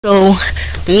So,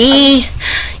 me,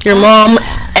 your mom,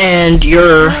 and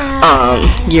your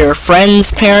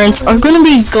friend's parents are gonna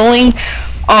be going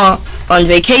on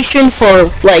vacation for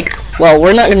well,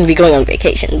 we're not gonna be going on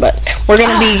vacation, but we're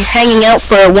gonna be hanging out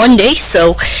for one day.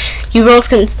 So, you girls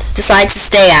can decide to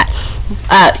stay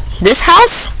at this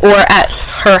house or at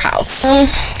her house.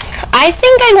 I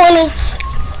think I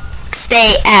wanna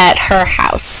stay at her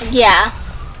house. Yeah.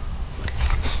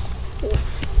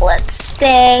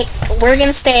 We're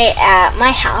gonna stay at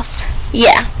my house.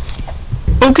 Yeah.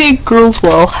 Okay, girls,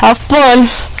 well, have fun.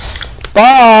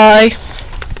 Bye.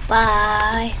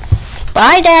 Bye.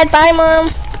 Bye, Dad. Bye,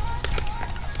 Mom.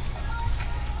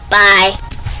 Bye.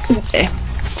 Okay.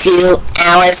 2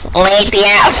 hours later.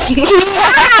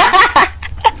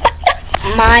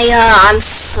 Maya, I'm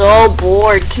so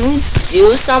bored. Can we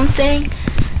do something?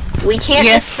 We can't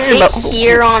just sit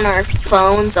here on our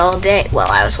phones all day.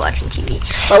 Well, I was watching TV.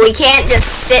 But we can't just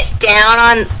sit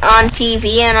down on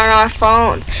TV and on our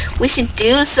phones. We should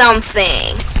do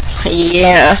something.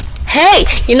 Yeah. Hey,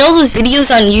 you know those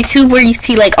videos on YouTube where you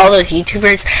see all those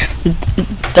YouTubers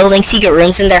building secret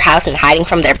rooms in their house and hiding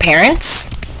from their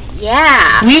parents?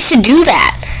 Yeah. We should do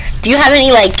that. Do you have any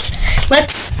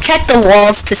let's check the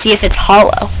walls to see if it's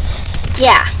hollow.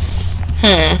 Yeah.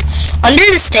 Under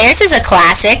the Stairs is a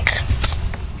classic.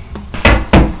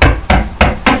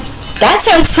 That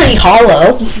sounds pretty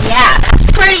hollow. Yeah,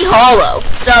 that's pretty hollow.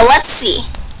 So let's see.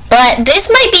 But this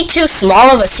might be too small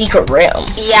of a secret room.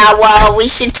 Yeah, well, we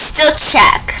should still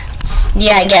check.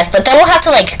 Yeah, I guess. But then we'll have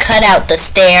to cut out the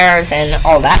stairs and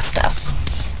all that stuff.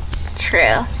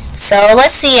 True. So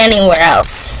let's see anywhere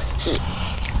else.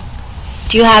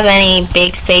 Do you have any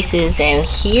big spaces in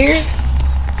here?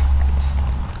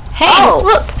 Hey,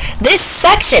 look, this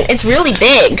section, it's really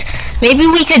big. Maybe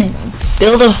we could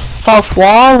build a false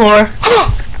wall or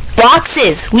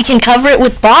boxes. We can cover it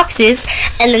with boxes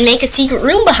and then make a secret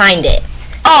room behind it.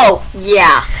 Oh,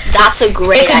 yeah, that's a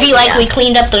great idea. It could be like we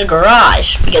cleaned up the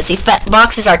garage because these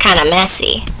boxes are kind of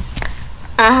messy.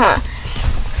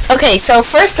 Okay, so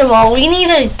first of all, we need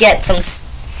to get some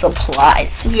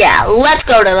supplies. Yeah, let's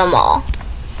go to the mall.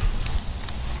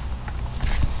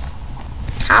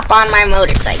 Hop on my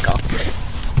motorcycle.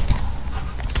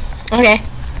 Okay.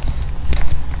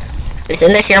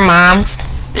 Isn't this your mom's?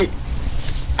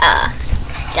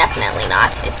 Definitely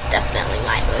not. It's definitely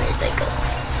my motorcycle.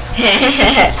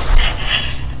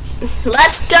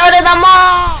 Let's go to the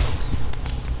mall!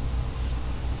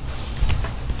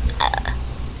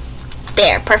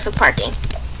 There, perfect parking.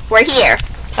 We're here.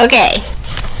 Okay.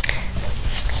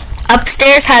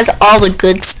 Upstairs has all the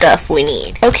good stuff we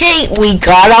need. Okay, we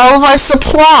got all of our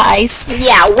supplies.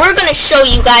 Yeah, we're gonna show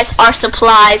you guys our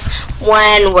supplies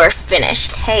when we're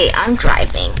finished. Hey, I'm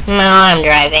driving. No, I'm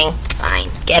driving. Fine.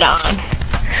 Get on.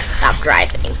 Stop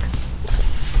driving.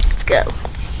 Let's go.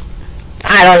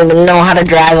 I don't even know how to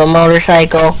drive a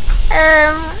motorcycle.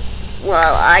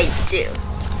 Well, I do.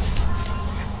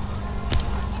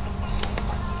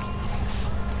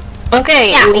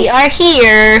 Okay, yeah. We are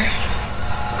here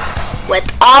with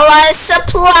all our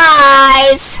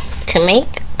supplies to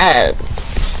make a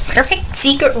perfect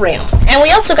secret room. And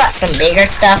we also got some bigger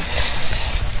stuff.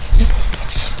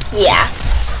 Yeah.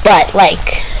 But,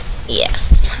 yeah.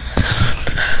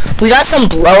 We got some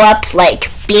blow-up,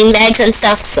 bean bags and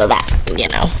stuff so that,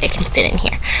 it can fit in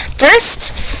here.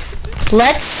 First,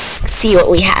 let's see what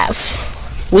we have.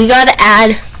 We gotta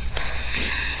add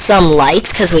some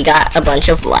lights because we got a bunch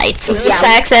of lights. Oops,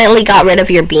 I accidentally got rid of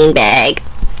your bean bag.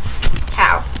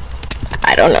 How?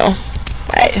 I don't know.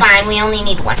 It's fine. We only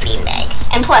need one bean bag.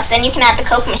 And plus, then you can add the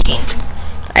Coke machine.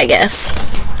 I guess.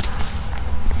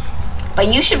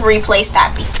 But you should replace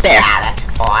that bean bag. There. Yeah, that's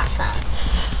awesome.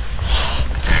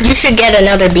 You should get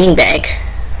another bean bag.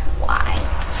 Why?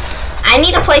 I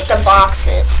need to place the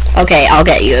boxes. Okay, I'll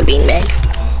get you a bean bag.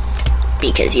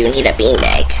 Because you need a bean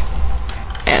bag.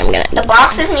 And the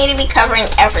boxes need to be covering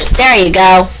everything. There you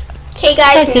go. Okay,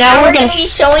 guys, now we're going to be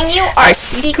showing you our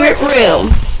secret room.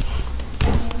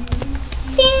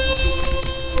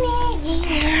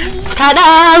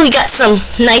 Ta-da! We got some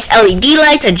nice LED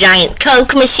lights, a giant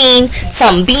Coke machine,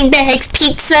 some beanbags,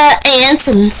 pizza, and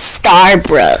some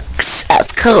Starbucks,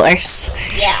 of course.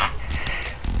 Yeah.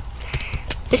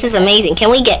 This is amazing.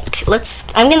 Can we get...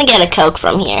 I'm going to get a Coke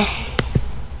from here.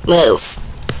 Move.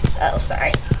 Oh,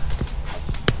 sorry.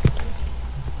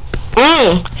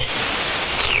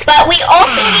 But we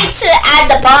also need to add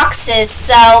the boxes,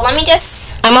 so let me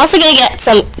just... I'm also going to get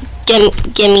some... Give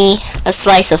me a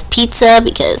slice of pizza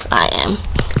because I am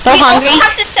so hungry.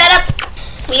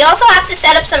 We also have to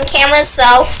set up some cameras,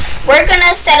 so we're going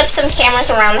to set up some cameras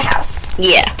around the house.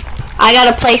 Yeah. I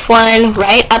gotta place one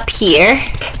right up here.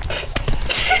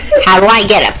 How do I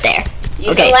get up there?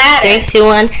 Use okay, a ladder. 3, 2,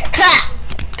 1. Ha!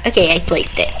 Okay, I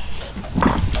placed it.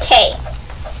 Okay.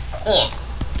 Yeah.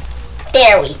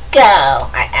 There we go.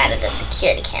 I added a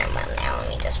security camera. Now let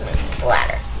me just move this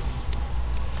ladder.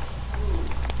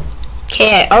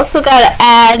 Okay, I also gotta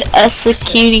add a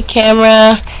security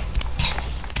camera.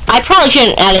 I probably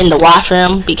shouldn't add in the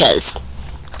washroom because,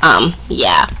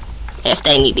 yeah, if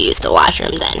they need to use the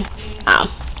washroom, then,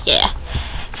 yeah.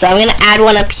 So I'm gonna add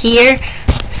one up here.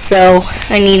 So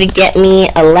I need to get me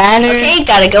a ladder. Okay,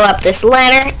 gotta go up this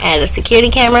ladder, add a security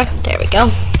camera. There we go.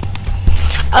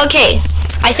 Okay,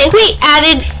 I think we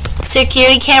added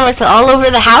security cameras all over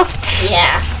the house.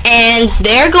 Yeah. And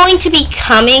they're going to be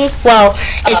coming, well,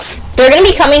 they're going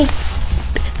to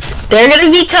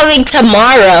be coming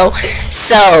tomorrow.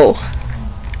 So,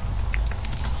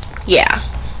 yeah.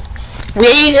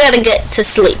 We gotta get to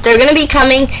sleep. They're going to be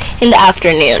coming in the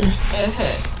afternoon.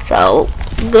 Mm-hmm. So,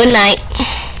 good night.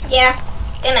 Yeah.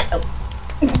 Good night.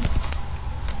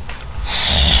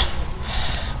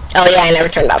 Oh yeah, I never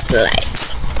turned off the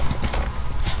lights.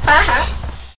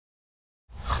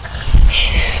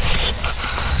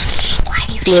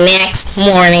 The next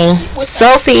morning.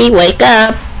 Sophie, wake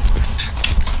up.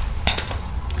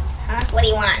 Huh? What do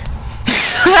you want?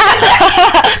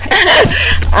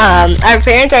 Our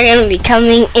parents are going to be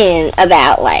coming in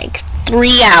about like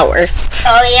 3 hours.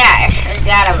 Oh yeah, I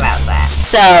forgot about that.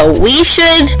 So we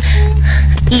should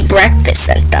eat breakfast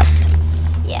and stuff.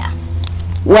 Yeah.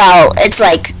 Well, it's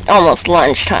like almost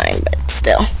lunchtime, but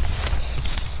still.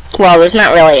 Well, there's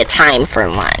not really a time for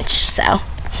lunch, so,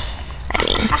 I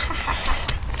mean.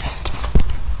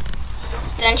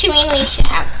 Don't you mean we should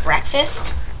have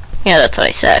breakfast? Yeah, that's what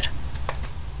I said.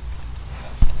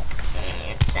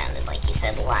 It sounded like you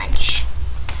said lunch.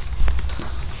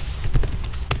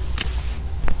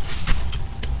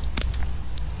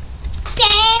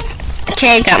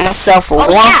 Okay, got myself a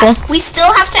waffle. Yeah, we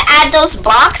still have to add those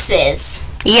boxes.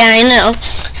 Yeah, I know.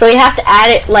 So we have to add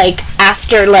it, like,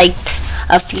 after, like,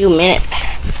 a few minutes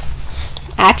pass.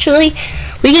 Actually,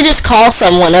 we could just call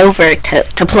someone over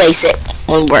to place it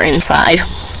when we're inside.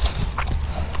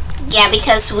 Yeah,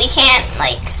 because we can't,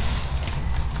 like,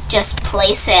 just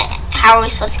place it. How are we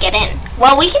supposed to get in?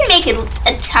 Well, we can make it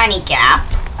a tiny gap,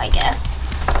 I guess.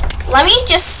 Let me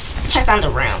just check on the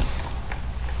room.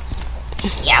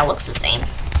 Yeah, it looks the same.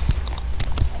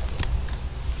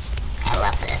 I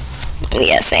love this.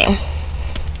 Yeah, same.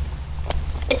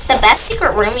 It's the best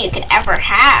secret room you could ever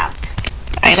have.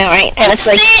 I know, right? And it's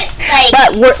like,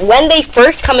 but when they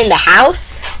first come in the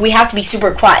house, we have to be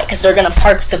super quiet because they're gonna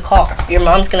park the car. Your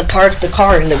mom's gonna park the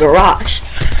car in the garage,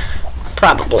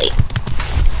 probably.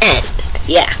 And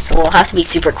yeah, so we'll have to be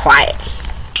super quiet.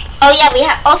 Oh yeah, we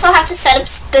also have to set up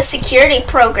the security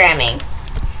programming.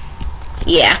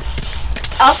 Yeah.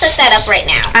 I'll set that up right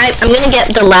now. I'm gonna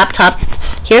get the laptop.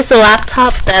 Here's the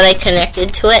laptop that I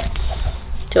connected to it,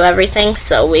 to everything,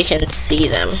 so we can see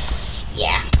them.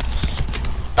 Yeah.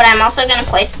 But I'm also gonna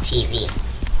place the TV.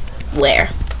 Where?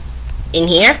 In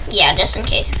here? Yeah, just in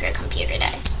case if your computer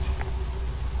dies.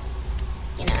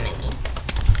 You know what I mean?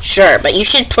 Sure, but you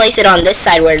should place it on this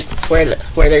side where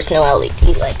there's no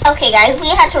LED light. Okay, guys, we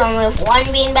had to remove one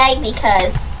beanbag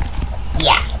because,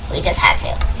 yeah, we just had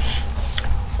to.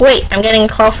 Wait, I'm getting a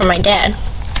call from my dad.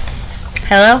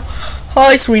 Hello?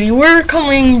 Hi, sweetie. We're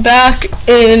coming back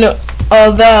in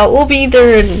we'll be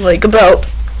there in like about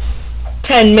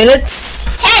 10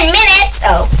 minutes. 10 minutes?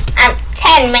 Oh,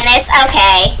 10 minutes.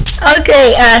 Okay.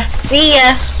 Okay, see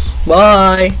ya.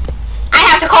 Bye. I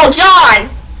have to call John.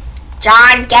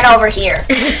 John, get over here.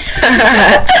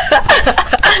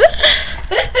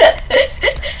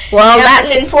 Well, no,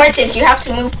 that's important. You have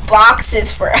to move boxes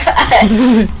for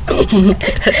us.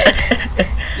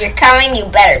 You're coming, you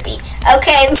better be.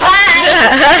 Okay,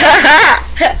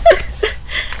 bye.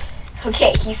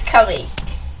 Okay, he's coming.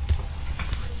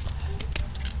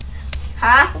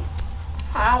 Huh?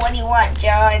 What do you want,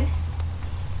 John?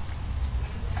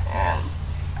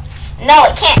 No,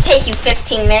 it can't take you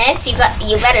 15 minutes.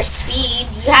 You better speed.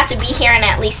 You have to be here in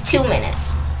at least 2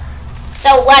 minutes.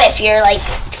 So what if you're like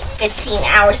 15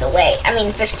 hours away? I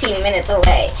mean 15 minutes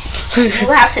away. You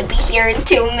have to be here in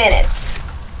 2 minutes.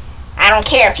 I don't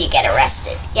care if you get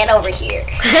arrested. Get over here.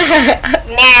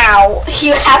 Now,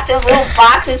 you have to move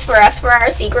boxes for us for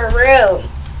our secret room.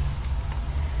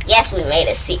 Yes, we made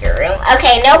a secret room.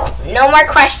 Okay, no more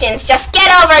questions. Just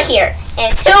get over here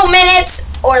in 2 minutes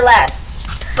or less.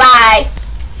 Bye.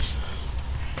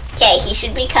 Okay, he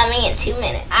should be coming in 2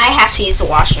 minutes. I have to use the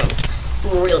washroom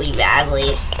really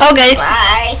badly. okay.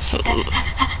 Bye.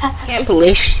 Can't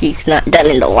believe she's not done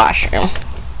in the washroom.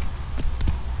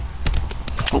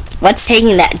 What's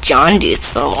taking that John dude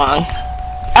so long?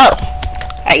 Oh,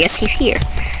 I guess he's here.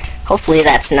 Hopefully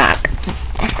that's not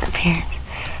her parents.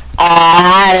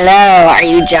 Hello, are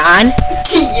you John?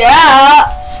 Yeah.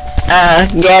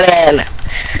 Get in.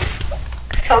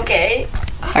 Okay.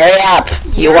 Hurry up.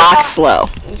 You walk slow.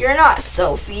 You're not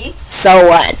Sophie. So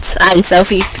what? I'm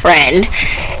Sophie's friend.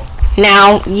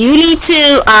 Now, you need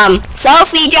to,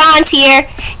 Sophie, John's here.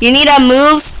 You need to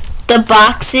move the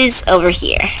boxes over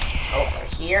here. Over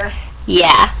here?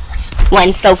 Yeah.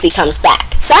 When Sophie comes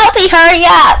back. Sophie, hurry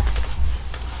up!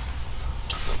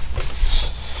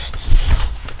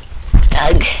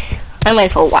 Ugh. I might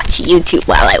as well watch YouTube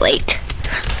while I wait.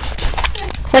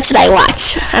 What should I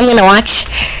watch? I'm gonna watch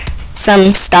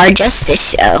some Starr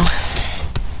Justice show.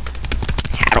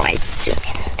 How do I zoom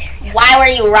in there? Why were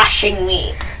you rushing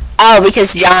me? Oh,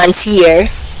 because John's here.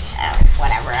 Oh,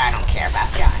 whatever. I don't care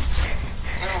about John.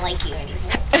 I don't like you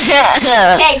anymore.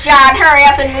 Okay, John, hurry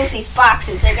up and move these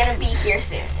boxes. They're gonna be here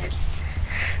soon.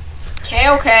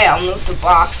 Okay, I'll move the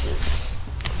boxes.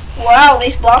 Wow,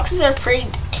 these boxes are pretty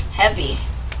heavy.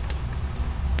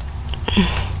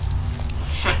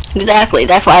 Exactly.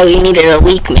 That's why we needed a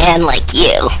weak man like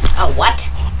you. A what?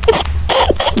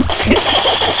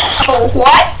 A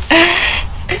what?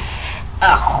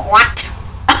 A what?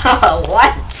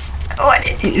 What? What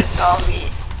did you call me?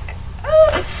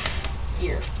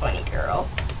 You're a funny girl.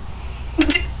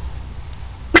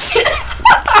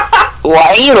 Why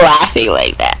are you laughing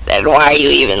like that? And why are you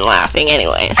even laughing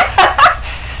anyways?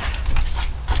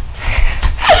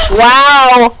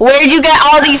 Wow! Where'd you get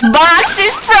all these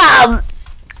boxes from?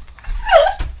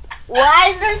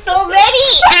 Why is there so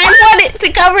many? I want it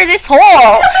to cover this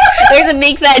hole. There's a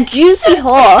big fat juicy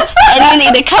hole. And you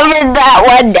need to cover that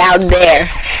one down there.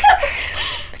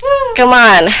 Come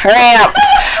on, hurry up,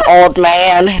 old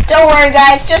man. Don't worry,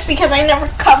 guys. Just because I never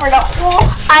covered a hole,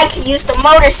 I can use the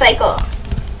motorcycle.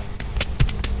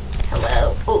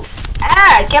 Hello. Oof.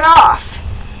 Ah, get off.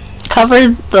 Cover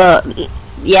the...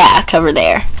 Yeah, cover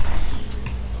there.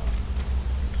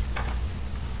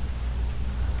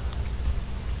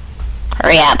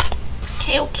 Hurry up.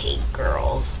 Okay,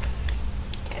 girls.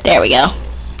 There we go.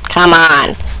 Come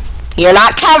on. You're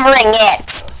not covering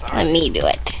it. Let me do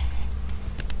it.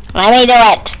 Let me do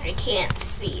it. I can't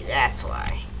see, that's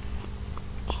why.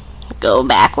 Go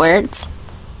backwards.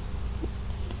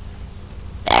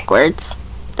 Backwards.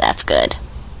 That's good.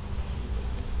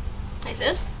 Like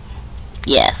this?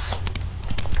 Yes.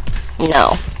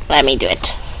 No. Let me do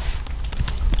it.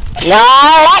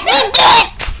 No, let me do it!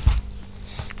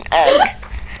 Ugh.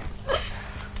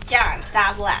 John,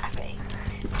 stop laughing.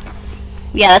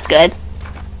 Yeah, that's good.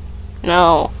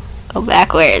 No. Go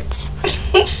backwards.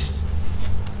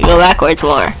 Go backwards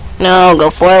more. No, go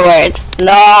forward.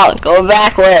 No, go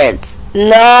backwards.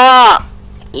 No!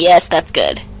 Yes, that's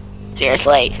good.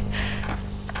 Seriously.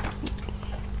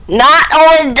 Not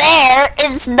over there!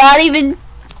 It's not even...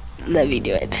 Let me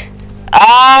do it.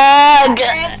 Ugh!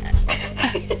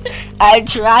 I'm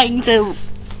trying to...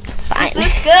 Fine. Is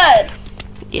this good?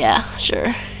 Yeah,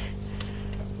 sure.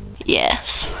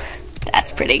 Yes.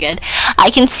 That's pretty good. I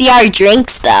can see our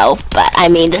drinks though, but I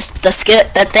mean the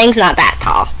thing's not that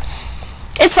tall.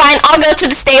 It's fine. I'll go to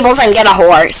the stables and get a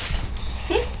horse.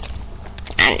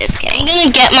 I'm just kidding. I'm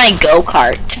gonna get my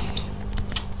go-kart.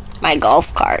 My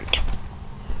golf cart.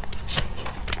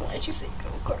 Why did you say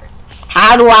go-kart?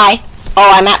 How do I?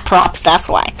 Oh, I'm at props, that's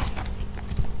why.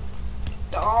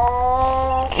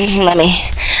 Oh. Let me...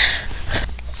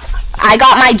 I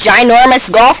got my ginormous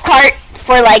golf cart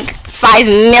for like 5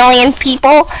 million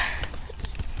people.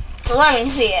 Let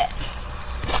me see it.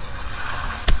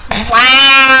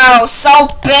 Wow, so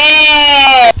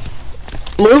big!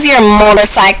 Move your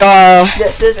motorcycle.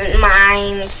 This isn't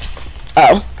mine.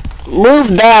 Oh. Move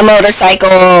the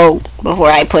motorcycle before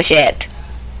I push it.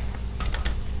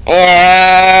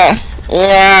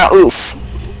 Oof.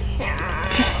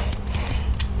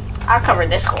 I'll cover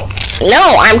this hole.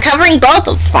 No, I'm covering both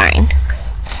of fine.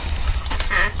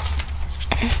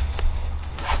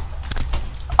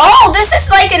 Oh, this is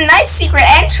like a nice secret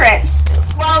entrance.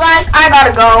 Well, guys, I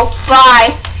gotta go.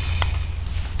 Bye.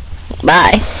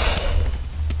 Bye.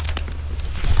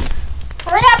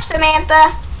 Hurry up,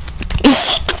 Samantha.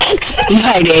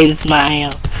 My name's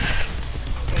Maya.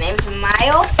 Your name's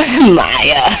Mile?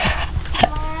 Maya.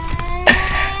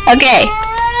 Okay.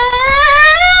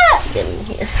 Get in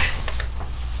here.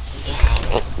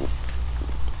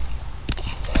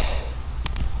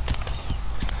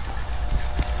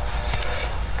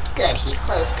 Good, he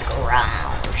closed the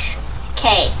garage.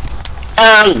 Okay.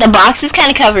 The boxes kind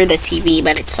of cover the TV,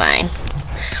 but it's fine.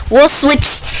 We'll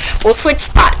switch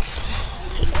spots.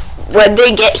 when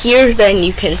they get here, then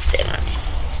you can sit on it.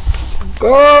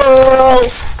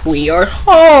 Girls, we are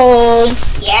home.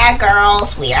 Yeah,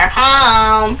 girls, we are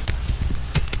home.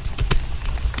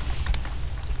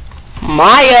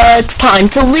 Maya, it's time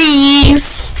to leave.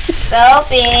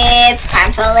 Sophie, it's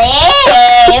time to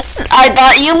leave. I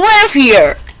thought you live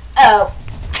here. Oh.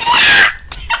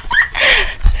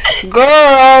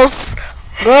 Girls,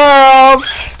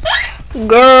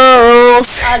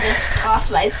 I'll just toss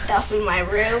my stuff in my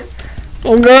room.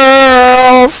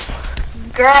 girls.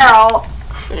 Girls.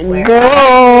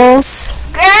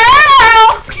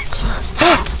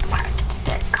 Parked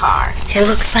their car. It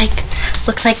looks like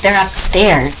they're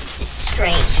upstairs. This is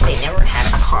strange. They never had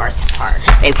a car to park.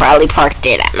 They probably parked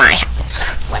it at my house.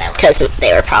 Whatever. Because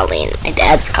they were probably in my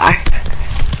dad's car.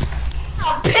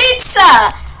 Oh,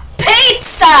 pizza!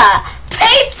 Pizza!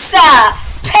 Pizza!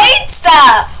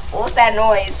 Pizza! What was that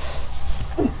noise?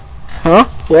 Huh?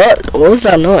 What was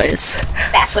that noise?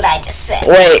 That's what I just said.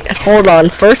 Wait, hold on.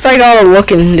 First I gotta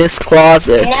look in this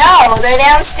closet. No, they're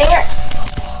downstairs.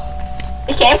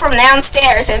 It came from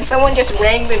downstairs and someone just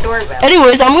rang the doorbell.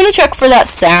 Anyways, I'm gonna check for that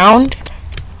sound.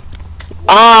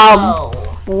 Oh.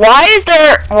 Why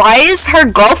is her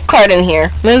golf cart in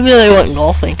here? Maybe they went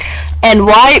golfing. And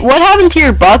what happened to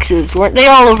your boxes? Weren't they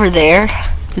all over there?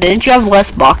 Didn't you have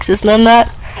less boxes than that?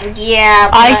 Yeah,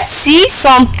 but I see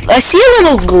a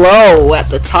little glow at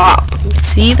the top.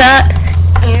 See that?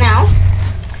 No.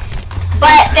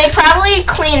 But they probably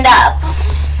cleaned up.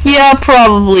 Yeah,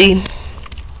 probably.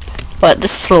 But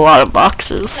this is a lot of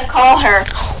boxes. Call her.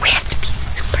 Oh, we have to be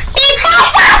super Beep,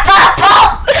 bop, bop, bop,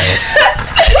 bop.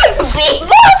 Beep,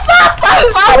 bop, bop, bop,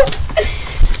 bop.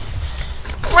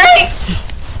 Ring.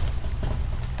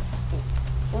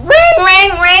 Ring,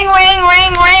 ring, ring, ring,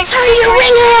 ring, ring. Turn your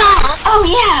ringer off. Oh,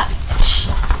 yeah.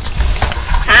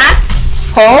 Huh?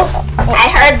 Huh? I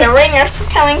heard the ringers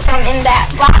coming from in that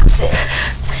boxes.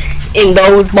 In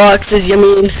those boxes, you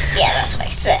mean? Yeah, that's what I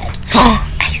said. I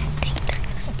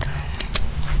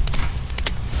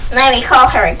Let me call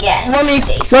her again. Let me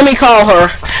call her.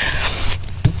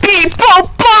 Beep,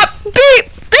 pop, pop, beep,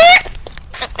 beep.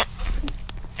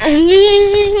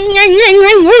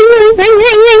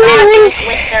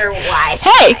 With their Wi-Fi.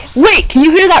 Hey, wait, can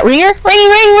you hear that ringer? Ring,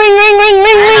 ring, ring, ring, ring,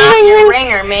 ring, Turn off ring, your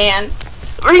ring, ringer, man.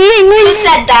 ring, ring, Who ring.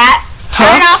 said that?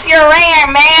 Turn Huh? off your ringer,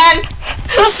 man.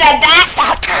 Who said that?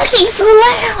 Stop talking so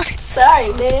loud.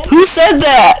 Sorry, man. Who said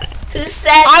that? Who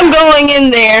said I'm going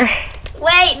in there.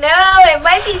 Wait, no, it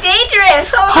might be dangerous.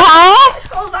 Hold on. Huh?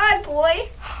 Hold on, boy.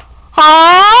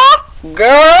 Huh?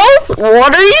 Girls,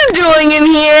 what are you doing in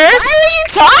here? Why are you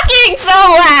talking so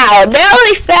loud? They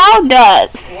already found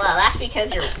us. Well, that's because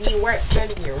you weren't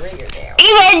turning your ringer down.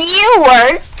 Even you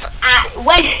weren't.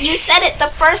 When you said it the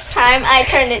first time, I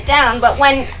turned it down, but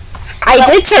when... I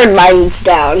did turn mine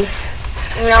down.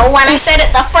 No, when I said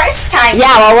it the first time...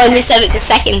 Yeah, well, when you said it the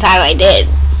second time, I did.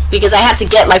 Because I had to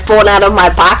get my phone out of my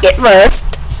pocket first.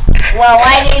 Well,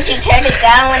 why didn't you turn it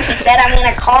down when he said I'm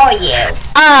gonna call you?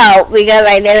 Oh, because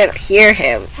I didn't hear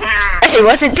him. I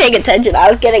wasn't paying attention. I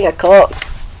was getting a Coke.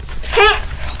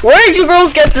 Where did you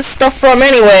girls get this stuff from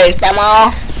anyway? The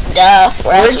mall. Duh.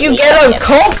 Where'd you get a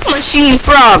Coke machine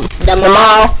from? The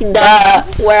mall. Duh.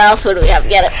 Where else would we have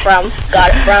get it from?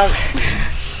 Got it from.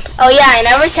 Oh yeah, I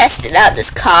never tested out this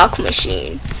Coke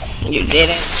machine. You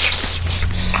didn't.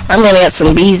 I'm gonna get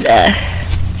some pizza.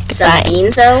 Some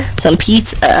Beanzo? Some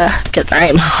pizza, because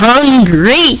I'm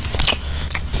hungry.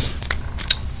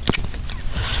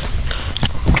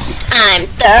 I'm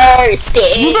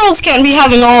thirsty. You girls can't be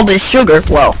having all this sugar.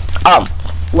 Well,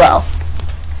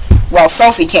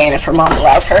 Sophie can if her mom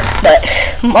allows her, but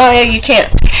Maya, you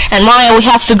can't. And Maya, we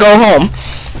have to go home.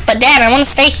 But Dad, I want to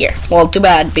stay here. Well, too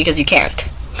bad, because you can't.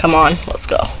 Come on, let's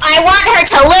go. I want her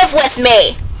to live with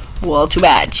me. Well, too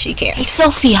bad, she can't. Hey,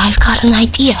 Sophie, I've got an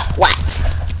idea. What?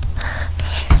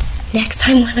 Next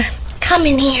time when I come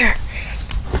in here.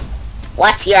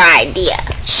 What's your idea?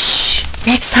 Shh.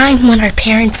 Next time when our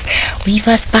parents leave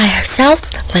us by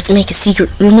ourselves, let's make a secret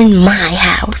room in my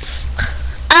house.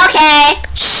 Okay.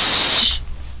 Shh.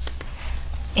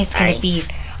 It's gonna be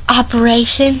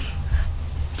Operation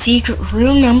Secret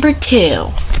Room number 2.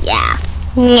 Yeah.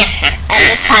 And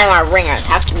this time our ringers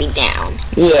have to be down.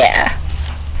 Yeah.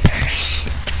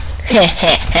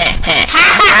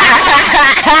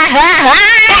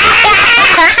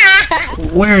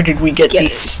 Where did we get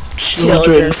these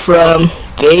children from?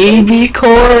 Baby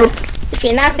Corp. If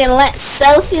you're not gonna let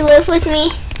Sophie live with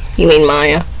me, You mean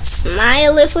Maya?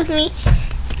 Maya live with me,